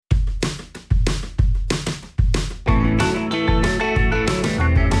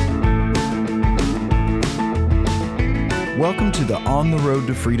Welcome to the On the Road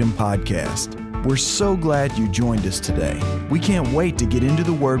to Freedom podcast. We're so glad you joined us today. We can't wait to get into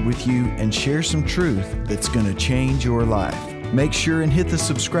the Word with you and share some truth that's going to change your life. Make sure and hit the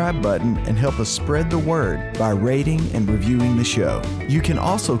subscribe button and help us spread the word by rating and reviewing the show. You can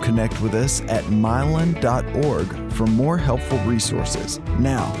also connect with us at mylan.org for more helpful resources.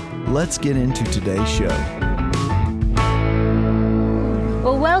 Now, let's get into today's show.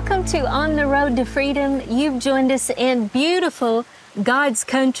 Well, welcome to On the Road to Freedom. You've joined us in beautiful God's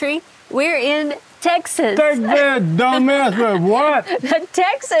country. We're in Texas. Texas, don't mess with what?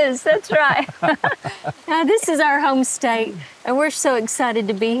 Texas, that's right. Now, this is our home state, and we're so excited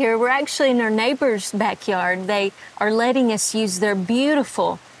to be here. We're actually in our neighbor's backyard. They are letting us use their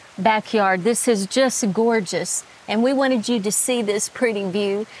beautiful backyard. This is just gorgeous, and we wanted you to see this pretty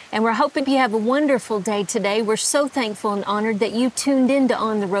view, and we're hoping you have a wonderful day today. We're so thankful and honored that you tuned in to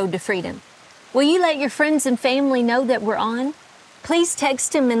On the Road to Freedom. Will you let your friends and family know that we're on? Please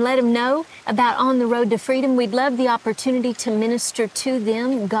text them and let them know about On the Road to Freedom. We'd love the opportunity to minister to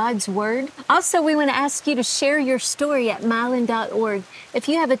them God's Word. Also, we want to ask you to share your story at mylan.org. If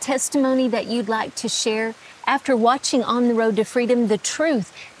you have a testimony that you'd like to share after watching On the Road to Freedom, the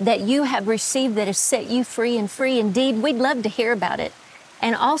truth that you have received that has set you free and free indeed, we'd love to hear about it.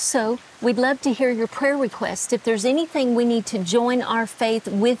 And also, we'd love to hear your prayer requests. If there's anything we need to join our faith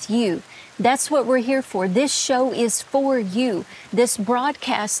with you, that's what we're here for. This show is for you. This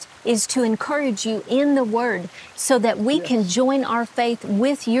broadcast is to encourage you in the Word so that we can join our faith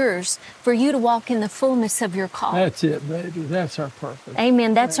with yours for you to walk in the fullness of your call. That's it, baby. That's our purpose.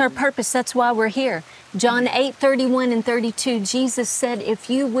 Amen. That's our purpose. That's why we're here. John 8:31 and 32, Jesus said, if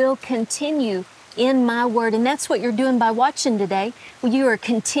you will continue in my Word, and that's what you're doing by watching today, you are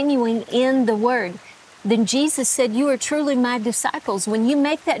continuing in the Word. Then Jesus said, you are truly my disciples. When you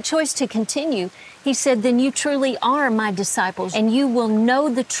make that choice to continue, he said, then you truly are my disciples, and you will know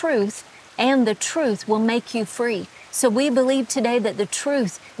the truth, and the truth will make you free. So we believe today that the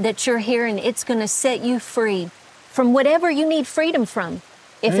truth that you're hearing, it's going to set you free from whatever you need freedom from.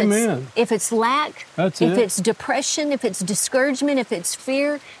 If it's lack, if it's depression, if it's discouragement, if it's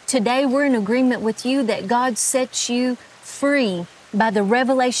fear, today we're in agreement with you that God sets you free by the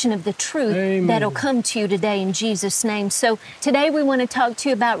revelation of the truth that'll come to you today in Jesus' name. So today we want to talk to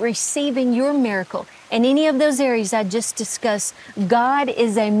you about receiving your miracle. In any of those areas I just discussed, God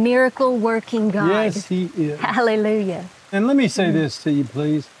is a miracle-working God. Yes, He is. Hallelujah. And let me say this to you,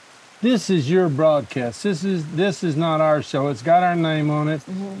 please. This is your broadcast. This is not our show. It's got our name on it.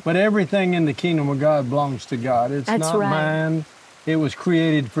 But everything in the kingdom of God belongs to God. It's not mine. It was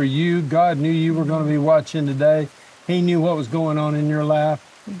created for you. God knew you were going to be watching today. He knew what was going on in your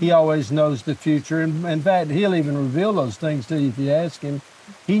life. He always knows the future. And in fact, He'll even reveal those things to you if you ask Him.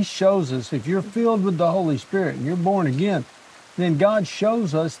 He shows us. If you're filled with the Holy Spirit and you're born again, then God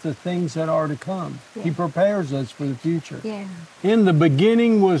shows us the things that are to come. He prepares us for the future. In the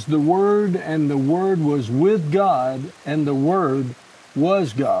beginning was the Word, and the Word was with God, and the Word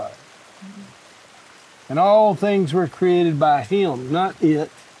was God. And all things were created by Him, not it,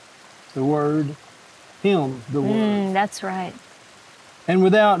 the Word. Him, the Word. That's right. And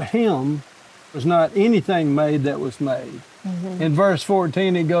without Him was not anything made that was made. In verse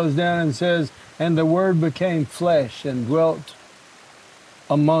 14 it goes down and says, and the Word became flesh and dwelt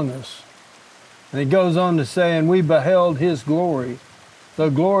among us. And it goes on to say, and we beheld His glory, the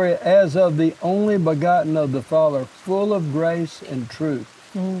glory as of the only begotten of the Father, full of grace and truth.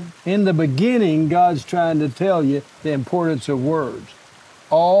 In the beginning, God's trying to tell you the importance of words.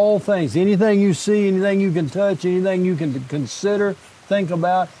 All things, anything you see, anything you can touch, anything you can consider, think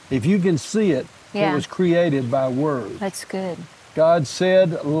about, if you can see it, it was created by words. That's good. God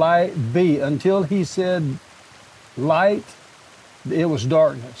said, light be. Until He said light, it was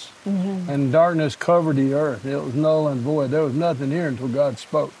darkness. And darkness covered the earth. It was null and void. There was nothing here until God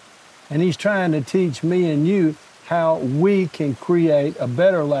spoke. And He's trying to teach me and you how we can create a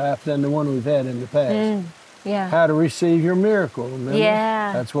better life than the one we've had in the past. How to receive your miracle. Remember?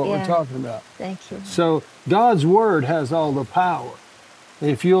 That's what we're talking about. Thank you. So God's Word has all the power.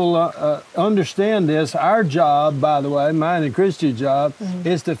 If you'll understand this, our job, by the way, mine and Christy's job,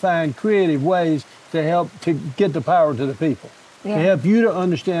 is to find creative ways to help to get the power to the people. To help you to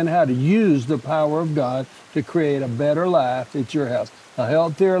understand how to use the power of God to create a better life at your house. A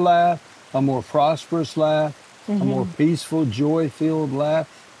healthier life, a more prosperous life, a more peaceful, joy-filled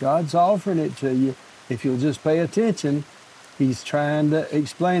life. God's offering it to you. If you'll just pay attention, He's trying to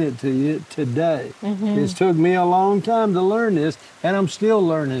explain it to you today. It's took me a long time to learn this, and I'm still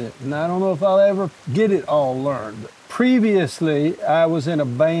learning it. And I don't know if I'll ever get it all learned. Previously, I was in a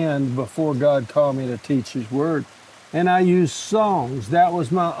band before God called me to teach His Word. And I used songs. That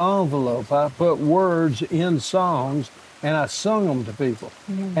was my envelope. I put words in songs and I sung them to people.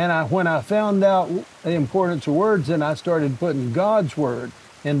 And when I found out the importance of words, then I started putting God's word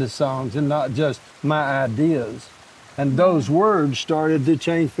into songs and not just my ideas. And those words started to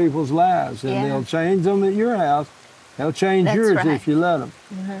change people's lives. And they'll change them at your house. They'll change yours if you let them.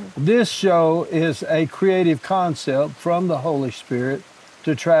 This show is a creative concept from the Holy Spirit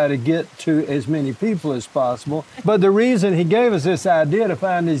to try to get to as many people as possible. But the reason he gave us this idea to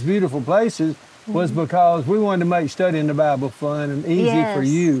find these beautiful places was because we wanted to make studying the Bible fun and easy for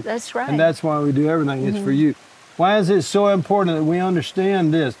you. That's right. And that's why we do everything. It's for you. Why is it so important that we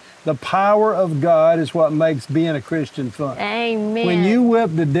understand this? The power of God is what makes being a Christian fun. Amen. When you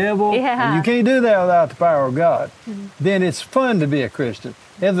whip the devil, and you can't do that without the power of God, then it's fun to be a Christian.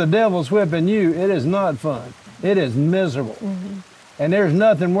 If the devil's whipping you, it is not fun. It is miserable. And there's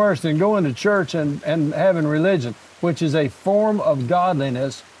nothing worse than going to church and having religion, which is a form of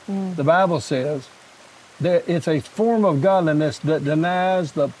godliness. The Bible says that it's a form of godliness that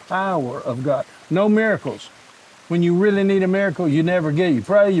denies the power of God. No miracles. When you really need a miracle, you never get it. You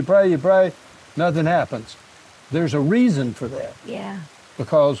pray, you pray, you pray, nothing happens. There's a reason for that. Yeah.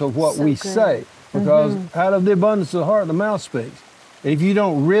 Because of what we say. Because out of the abundance of the heart, the mouth speaks. If you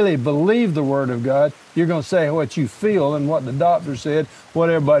don't really believe the Word of God, you're going to say what you feel and what the doctor said, what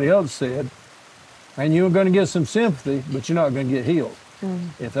everybody else said. And you're going to get some sympathy, but you're not going to get healed,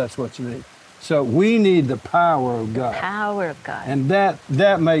 if that's what you need. So we need the power of God. Power of God. And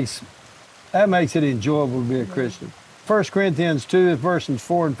that makes it enjoyable to be a Christian. 1 Corinthians 2, verses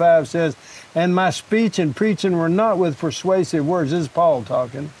 4 and 5 says, "And my speech and preaching were not with persuasive words," this is Paul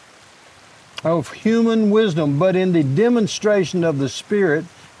talking, "of human wisdom, but in the demonstration of the Spirit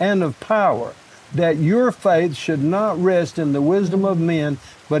and of power, that your faith should not rest in the wisdom of men,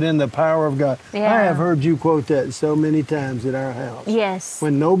 but in the power of God." Yeah. I have heard you quote that so many times at our house. Yes.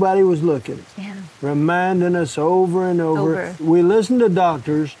 When nobody was looking, reminding us over and over. We listen to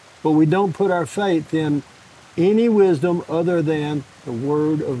doctors, but we don't put our faith in any wisdom other than the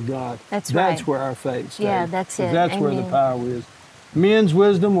Word of God. That's right. That's where our faith stays. Yeah, that's it. That's where the power is. Men's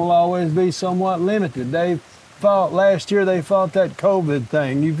wisdom will always be somewhat limited. Last year they fought that COVID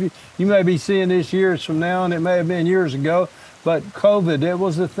thing. You may be seeing this years from now, and it may have been years ago, but COVID, it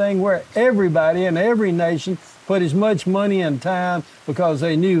was the thing where everybody in every nation put as much money and time because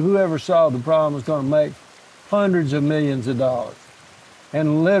they knew whoever solved the problem was going to make hundreds of millions of dollars.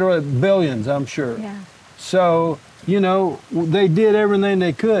 And literally billions, I'm sure. Yeah. So, they did everything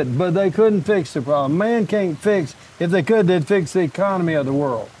they could, but they couldn't fix the problem. Man can't fix, if they could, they'd fix the economy of the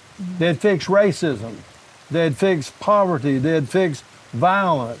world. They'd fix racism. They'd fix poverty. They'd fix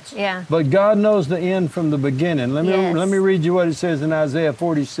violence. Yeah. But God knows the end from the beginning. Let me read you what it says in Isaiah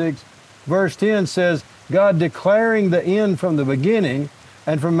 46. Verse 10 says, "God declaring the end from the beginning,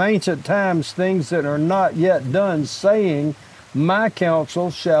 and from ancient times things that are not yet done, saying, my counsel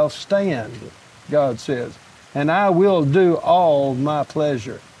shall stand," God says, "and I will do all my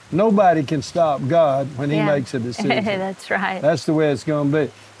pleasure." Nobody can stop God when he makes a decision. That's right. That's the way it's going to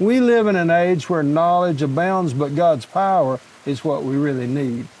be. We live in an age where knowledge abounds, but God's power is what we really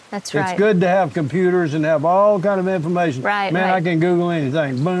need. That's right. It's good to have computers and have all kind of information. Right, Man, right. I can Google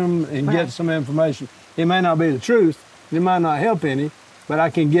anything, boom, and get some information. It may not be the truth. It might not help any, but I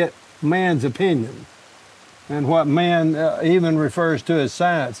can get man's opinion and what man even refers to as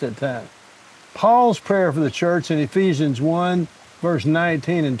science at times. Paul's prayer for the church in Ephesians 1, verse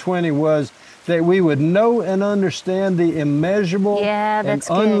 19 and 20 was that we would know and understand the immeasurable and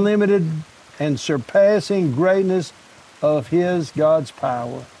unlimited and surpassing greatness of God's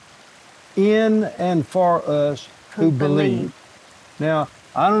power in and for us who believe. Now,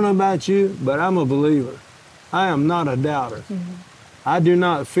 I don't know about you, but I'm a believer. I am not a doubter. I do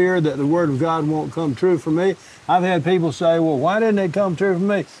not fear that the Word of God won't come true for me. I've had people say, well, why didn't it come true for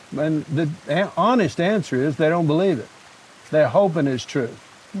me? And the honest answer is they don't believe it. They're hoping it's true.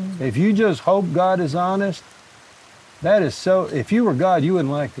 If you just hope God is honest, that is so, if you were God, you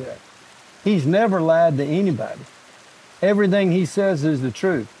wouldn't like that. He's never lied to anybody. Everything he says is the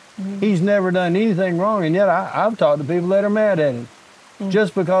truth. He's never done anything wrong, and yet I've talked to people that are mad at him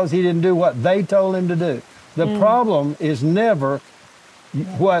just because he didn't do what they told him to do. The problem is never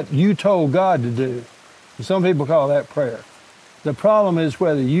what you told God to do. Some people call that prayer. The problem is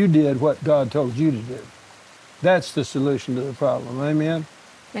whether you did what God told you to do. That's the solution to the problem. Amen?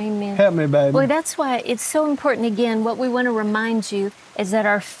 Amen. Help me, baby. Well, that's why it's so important. Again, what we want to remind you is that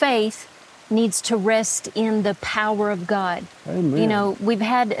our faith needs to rest in the power of God. Amen. We've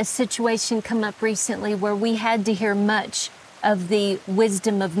had a situation come up recently where we had to hear much of the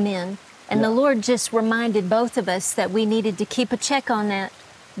wisdom of men, And the Lord just reminded both of us that we needed to keep a check on that,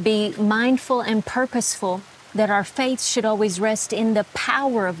 be mindful and purposeful, that our faith should always rest in the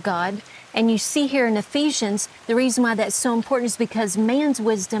power of God. And you see here in Ephesians, the reason why that's so important is because man's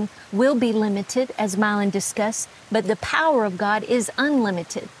wisdom will be limited, as Mylon discussed, but the power of God is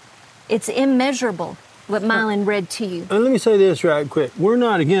unlimited. It's immeasurable, what Mylon read to you. And let me say this right quick. We're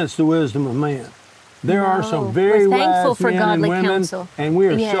not against the wisdom of man. There are some very wise men and women, counsel. and we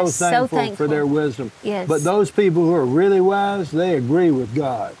are so thankful for their wisdom. Yes. But those people who are really wise, they agree with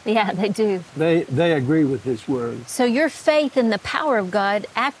God. Yeah, they do. They agree with His Word. So your faith in the power of God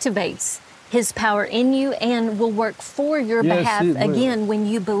activates His power in you and will work for your behalf again when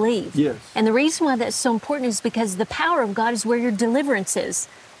you believe. Yes. And the reason why that's so important is because the power of God is where your deliverance is.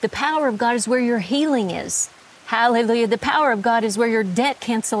 The power of God is where your healing is. Hallelujah. The power of God is where your debt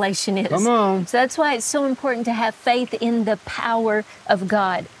cancellation is. Come on. So that's why it's so important to have faith in the power of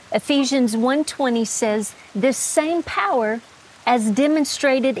God. Ephesians 1:20 says, this same power as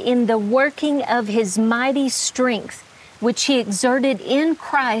demonstrated in the working of His mighty strength, which He exerted in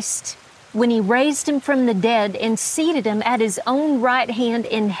Christ when He raised Him from the dead and seated Him at His own right hand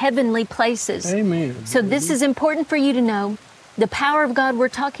in heavenly places. Amen. So this is important for you to know. The power of God we're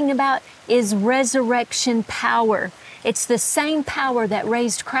talking about is resurrection power. It's the same power that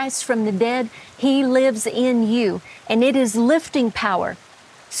raised Christ from the dead. He lives in you, and it is lifting power.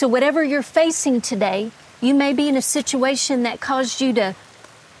 So whatever you're facing today, you may be in a situation that caused you to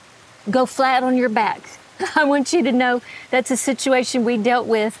go flat on your back. I want you to know that's a situation we dealt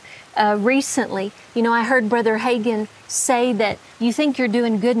with recently. You know, I heard Brother Hagin say that you think you're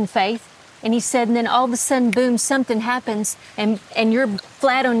doing good in faith, and he said, and then all of a sudden, boom, something happens, and you're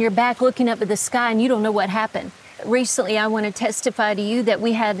flat on your back looking up at the sky, and you don't know what happened. Recently, I want to testify to you that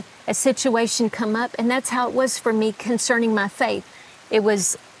we had a situation come up, and that's how it was for me concerning my faith. It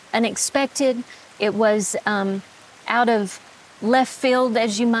was unexpected. It was out of left field,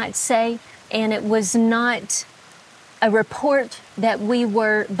 as you might say, and it was not a report that we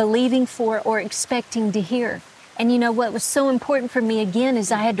were believing for or expecting to hear. And you know what was so important for me again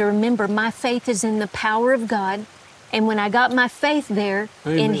is I had to remember my faith is in the power of God. And when I got my faith there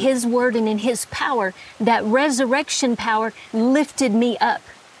in His Word and in His power, that resurrection power lifted me up.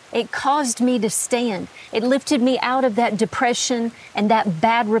 It caused me to stand. It lifted me out of that depression and that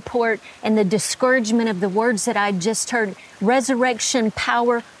bad report and the discouragement of the words that I just heard. Resurrection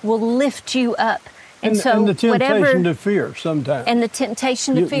power will lift you up. And the temptation to fear sometimes. And the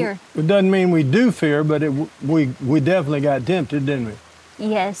temptation to fear. It doesn't mean we do fear, but we definitely got tempted, didn't we?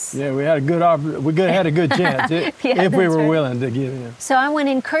 Yes. Yeah, we had a good chance if we were willing to give in. So I want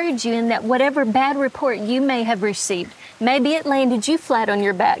to encourage you in that whatever bad report you may have received, maybe it landed you flat on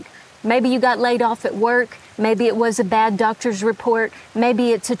your back. Maybe you got laid off at work. Maybe it was a bad doctor's report.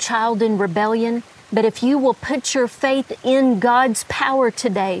 Maybe it's a child in rebellion. But if you will put your faith in God's power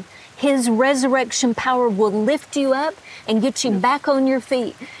today, His resurrection power will lift you up and get you back on your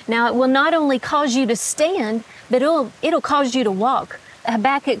feet. Now, it will not only cause you to stand, but it'll cause you to walk.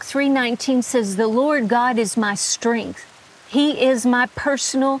 Habakkuk 3:19 says, the Lord God is my strength. He is my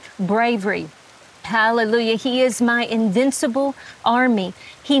personal bravery. Hallelujah. He is my invincible army.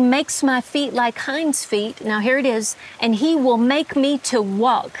 He makes my feet like hinds' feet. Now here it is. And He will make me to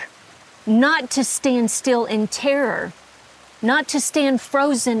walk, not to stand still in terror, not to stand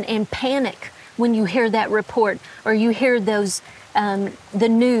frozen in panic when you hear that report or you hear those the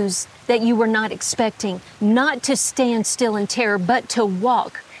news that you were not expecting, not to stand still in terror, but to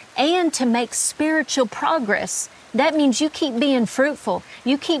walk and to make spiritual progress. That means you keep being fruitful.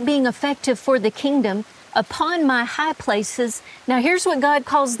 You keep being effective for the kingdom upon my high places. Now, here's what God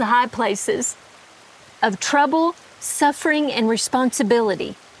calls the high places of trouble, suffering, and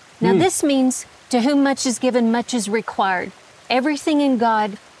responsibility. Now, this means to whom much is given, much is required. Everything in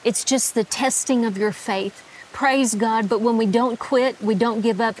God, it's just the testing of your faith. Praise God, but when we don't quit, we don't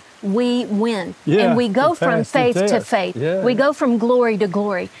give up, we win. Yeah, and we go from faith to faith. Yeah. We go from glory to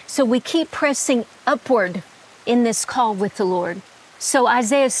glory. So we keep pressing upward in this call with the Lord. So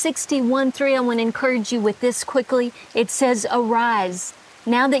Isaiah 61:3, I want to encourage you with this quickly. It says, arise.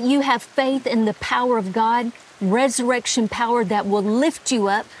 Now that you have faith in the power of God, resurrection power that will lift you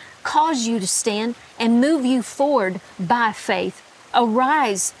up, cause you to stand, and move you forward by faith.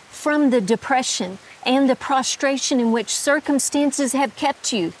 Arise from the depression and the prostration in which circumstances have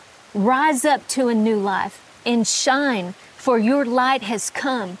kept you. Rise up to a new life and shine, for your light has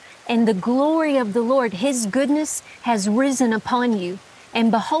come, and the glory of the Lord, His goodness, has risen upon you.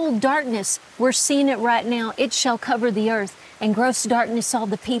 And behold, darkness, we're seeing it right now, it shall cover the earth. and gross darkness all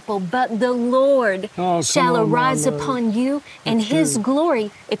the people, but the Lord shall arise upon you, and His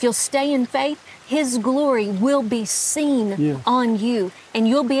glory, if you'll stay in faith, His glory will be seen on you, and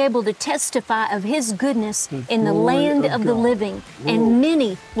you'll be able to testify of His goodness in the land of the living, and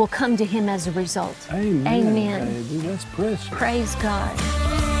many will come to Him as a result. Amen. Amen. Baby, that's precious. Praise God.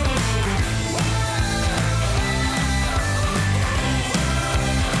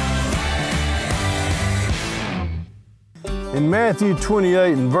 In Matthew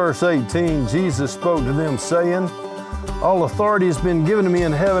 28 and verse 18, Jesus spoke to them, saying, all authority has been given to me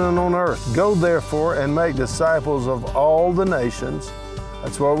in heaven and on earth. Go therefore and make disciples of all the nations.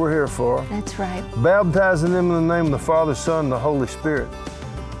 That's what we're here for. That's right. Baptizing them in the name of the Father, Son, and the Holy Spirit.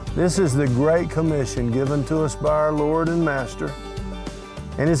 This is the great commission given to us by our Lord and Master.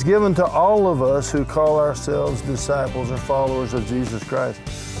 And it's given to all of us who call ourselves disciples or followers of Jesus Christ.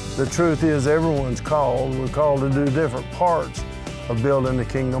 The truth is, everyone's called. We're called to do different parts of building the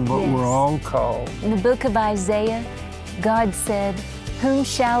kingdom, but we're all called. In the book of Isaiah, God said, whom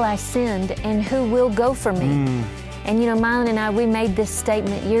shall I send and who will go for me? And you know, Mylon and I, we made this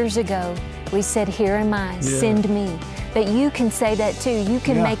statement years ago. We said, here am I, send me. But you can say that too. You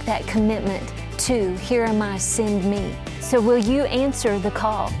can make that commitment too. Here am I, send me. So will you answer the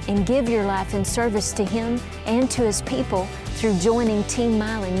call and give your life in service to Him and to His people through joining Team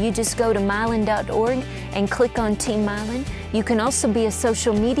Mylon? You just go to mylon.org and click on Team Mylon. You can also be a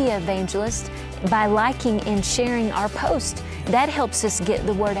social media evangelist by liking and sharing our post. That helps us get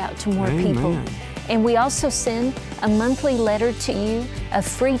the word out to more people. And we also send a monthly letter to you of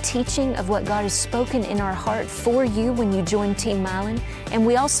free teaching of what God has spoken in our heart for you when you join Team Mylon. And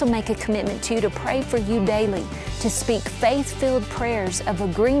we also make a commitment to you to pray for you daily, to speak faith-filled prayers of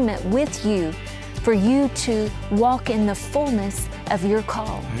agreement with you for you to walk in the fullness of your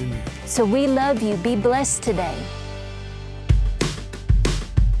call. Amen. So we love you. Be blessed today.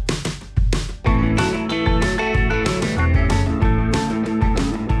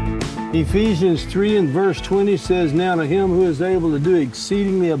 Ephesians 3 and verse 20 says, now to Him who is able to do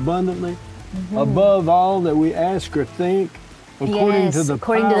exceedingly abundantly, above all that we ask or think, according to the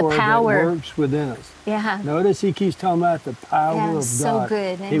power that works within us. Notice He keeps talking about the power of God. So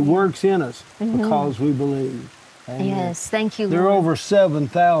good. It works in us because we believe. Amen. Yes, thank you, Lord. There are over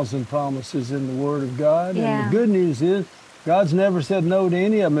 7,000 promises in the Word of God. And the good news is, God's never said no to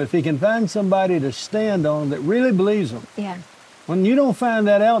any of them. If He can find somebody to stand on that really believes them. When you don't find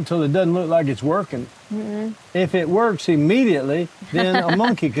that out until it doesn't look like it's working. If it works immediately, then a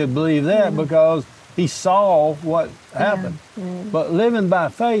monkey could believe that because he saw what happened. But living by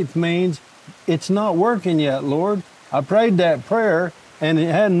faith means it's not working yet, Lord. I prayed that prayer and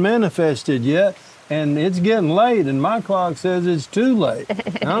it hadn't manifested yet, and it's getting late and my clock says it's too late.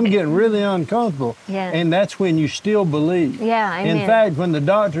 And I'm getting really uncomfortable. And that's when you still believe. Amen. In fact, when the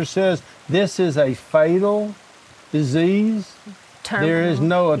doctor says this is a fatal disease, there is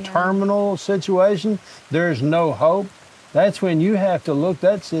no terminal situation, there is no hope, that's when you have to look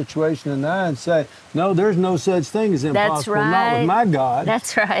that situation in the eye and say, no, there's no such thing as impossible, not with my God.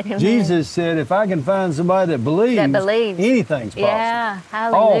 That's right. Amen. Jesus said, if I can find somebody that believes, anything's possible.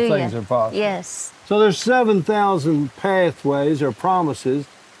 Hallelujah. All things are possible. Yes. So there's 7,000 pathways or promises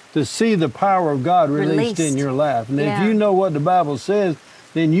to see the power of God released in your life. And if you know what the Bible says,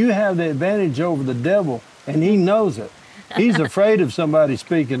 then you have the advantage over the devil, and he knows it. He's afraid of somebody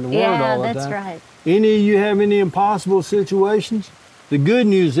speaking the word all the time. That's right. Any of you have any impossible situations? The good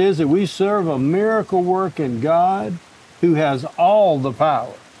news is that we serve a miracle-working God who has all the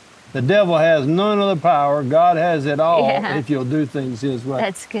power. The devil has none of the power. God has it all if you'll do things His way.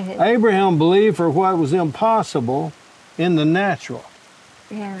 That's good. Abraham believed for what was impossible in the natural.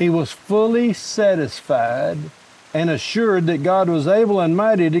 He was fully satisfied and assured that God was able and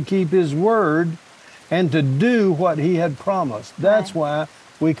mighty to keep His word and to do what He had promised. That's why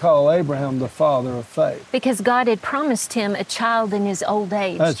we call Abraham the father of faith. Because God had promised him a child in his old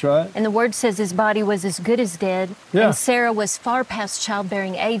age. That's right. And the Word says his body was as good as dead, and Sarah was far past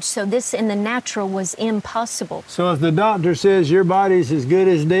childbearing age, so this in the natural was impossible. So if the doctor says your body's as good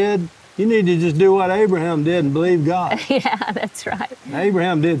as dead, you need to just do what Abraham did and believe God. That's right.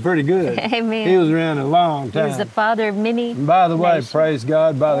 Abraham did pretty good. Amen. He was around a long time. He was the father of many And by the way, nations. praise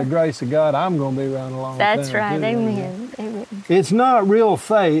God, by the grace of God, I'm going to be around a long time. That's right. too. Amen. Amen. It's not real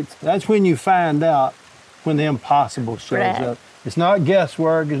faith. That's when you find out when the impossible shows up. It's not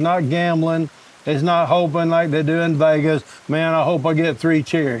guesswork. It's not gambling. It's not hoping like they do in Vegas. Man, I hope I get 3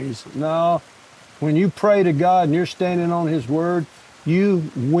 cherries. No. When you pray to God and you're standing on His word,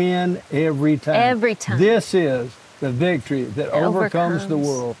 you win every time. Every time. This is the victory that overcomes the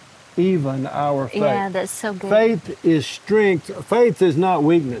world. even our faith. Yeah, that's so good. Faith is strength. Faith is not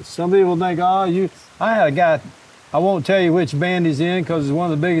weakness. Some people think, I had a guy, I won't tell you which band he's in because it's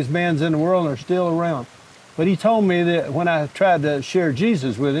one of the biggest bands in the world and they're still around. But he told me that when I tried to share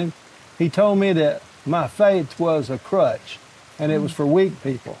Jesus with him, he told me that my faith was a crutch and it was for weak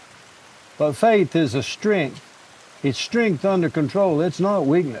people. But faith is a strength. It's strength under control. It's not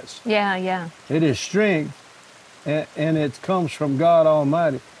weakness. Yeah. It is strength, and it comes from God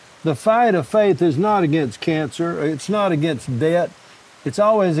Almighty. The fight of faith is not against cancer. It's not against debt. It's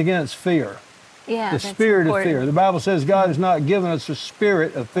always against fear. Yeah, the spirit of fear. The Bible says God has not given us a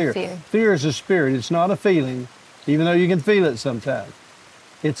spirit of fear. Fear is a spirit. It's not a feeling, even though you can feel it sometimes.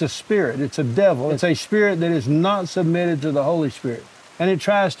 It's a spirit. It's a devil. It's a spirit that is not submitted to the Holy Spirit. And it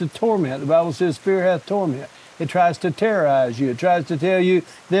tries to torment. The Bible says fear hath torment. It tries to terrorize you. It tries to tell you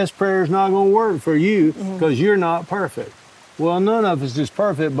this prayer is not going to work for you because you're not perfect. Well, none of us is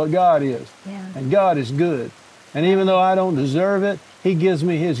perfect, but God is. Yeah. And God is good. And even though I don't deserve it, He gives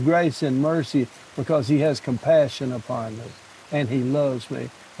me His grace and mercy because He has compassion upon me. And He loves me.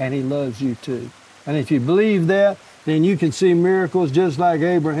 And He loves you too. And if you believe that, then you can see miracles just like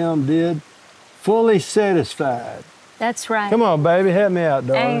Abraham did, fully satisfied. That's right. Come on, baby, help me out,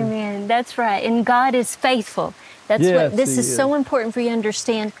 darling. Amen. That's right. And God is faithful. That's Yes, what this He is so important for you to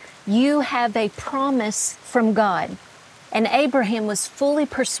understand. You have a promise from God. And Abraham was fully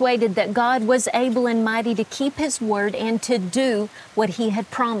persuaded that God was able and mighty to keep His word and to do what He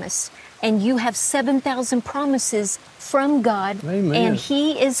had promised. And you have 7,000 promises from God. Amen. And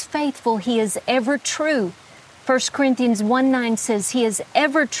He is faithful. He is ever true. 1 Corinthians 1:9 says He is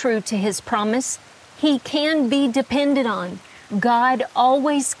ever true to His promise. He can be depended on. God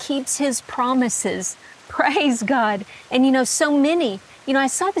always keeps His promises. Praise God. And so many, I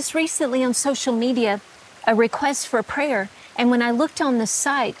saw this recently on social media, a request for prayer. And when I looked on the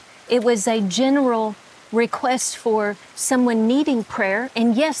site, it was a general request for someone needing prayer.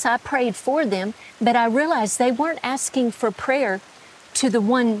 And yes, I prayed for them, but I realized they weren't asking for prayer to the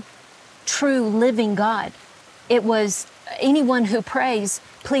one true living God. It was anyone who prays,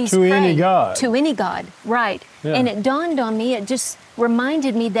 please pray. To any God. To any God, right. Yeah. And it dawned on me, it just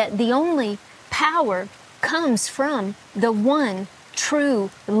reminded me that the only power comes from the one true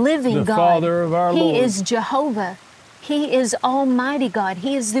living The God. Father of our Lord. He is Jehovah. He is Almighty God.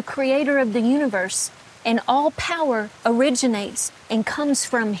 He is the creator of the universe. And all power originates and comes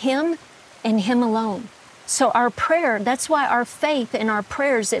from Him and Him alone. So our prayer, that's why our faith and our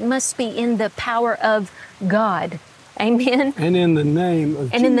prayers, it must be in the power of God. Amen. And in the name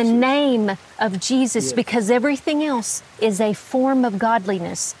of Jesus. And in the name of Jesus, Yes. because everything else is a form of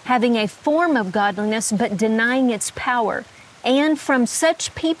godliness, having a form of godliness, but denying its power. And from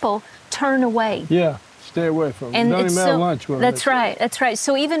such people, turn away. Yeah, stay away from them. And Don't it's even have lunch with them. That's right. That's right.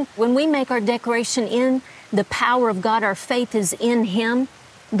 So even when we make our declaration in the power of God, our faith is in Him,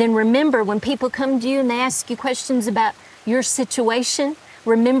 then remember when people come to you and they ask you questions about your situation,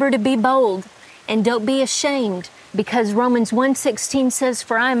 remember to be bold and don't be ashamed, because Romans 1:16 says,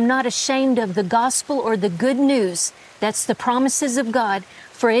 "For I am not ashamed of the gospel or the good news." That's the promises of God.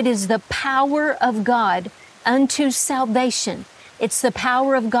 For it is the power of God unto salvation. It's the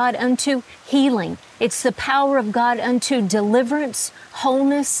power of God unto healing. It's the power of God unto deliverance,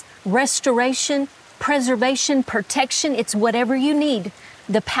 wholeness, restoration, preservation, protection. It's whatever you need.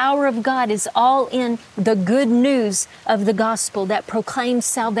 The power of God is all in the good news of the gospel that proclaims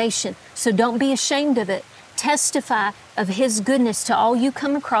salvation. So don't be ashamed of it. Testify of His goodness to all you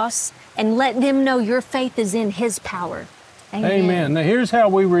come across and let them know your faith is in His power. Amen. Now here's how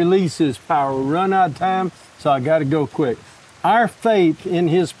we release His power. We run out of time, so I got to go quick. Our faith in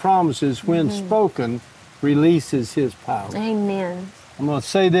His promises, when spoken, releases His power. Amen. I'm going to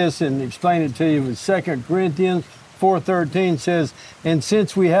say this and explain it to you. In 2 Corinthians 4:13 says, "And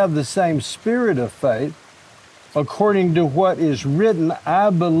since we have the same spirit of faith, according to what is written, I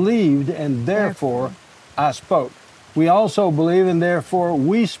believed, and therefore I spoke. We also believe, and therefore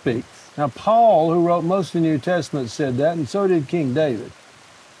we speak." Now, Paul, who wrote most of the New Testament, said that, and so did King David.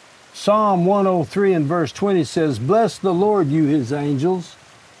 Psalm 103 and verse 20 says, "Bless the Lord, you His angels,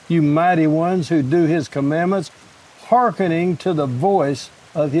 you mighty ones who do His commandments, hearkening to the voice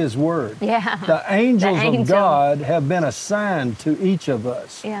of His word." Yeah. The angels The angel. of God have been assigned to each of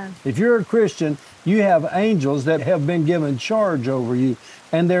us. Yeah. If you're a Christian, you have angels that have been given charge over you,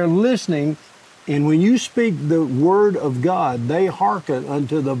 and they're listening. And when you speak the word of God, they hearken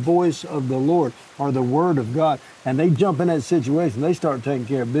unto the voice of the Lord, or the word of God, and they jump in that situation. They start taking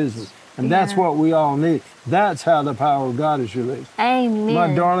care of business. And that's what we all need. That's how the power of God is released. Amen.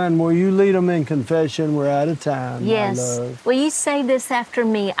 My darling, will you lead them in confession? We're out of time, Yes. my love. Will you say this after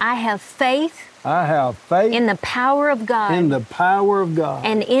me? I have faith I have faith in the power of God in the power of God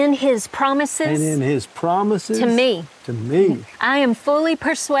and in His promises and in His promises to me. To me. I am fully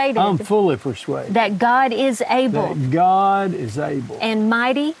persuaded I'm fully persuaded that God is able that God is able and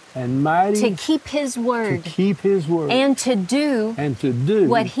mighty to keep His word keep His word and to do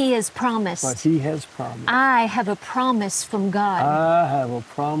what He has promised. what He has promised. I have a promise from God, I have a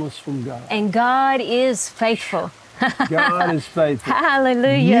promise from God. and God is faithful. God is faithful.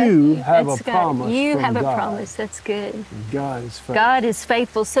 Hallelujah. You have That's a good. promise You from have a God. promise. That's good. God is faithful. God is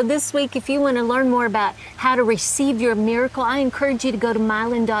faithful. So this week, if you want to learn more about how to receive your miracle, I encourage you to go to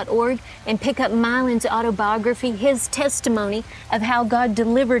Mylan.org and pick up Mylan's autobiography, his testimony of how God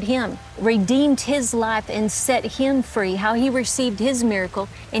delivered him, redeemed his life, and set him free, how he received his miracle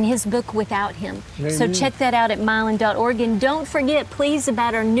in his book, Without Him. So Amen. check that out at Mylan.org. And don't forget, please,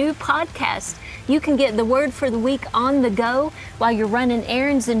 about our new podcast. You can get the word for the week on the go while you're running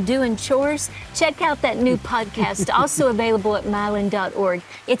errands and doing chores. Check out that new podcast, also available at Mylan.org.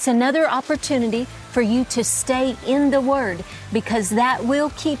 It's another opportunity for you to stay in the Word, because that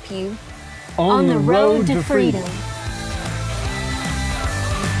will keep you on the road to freedom.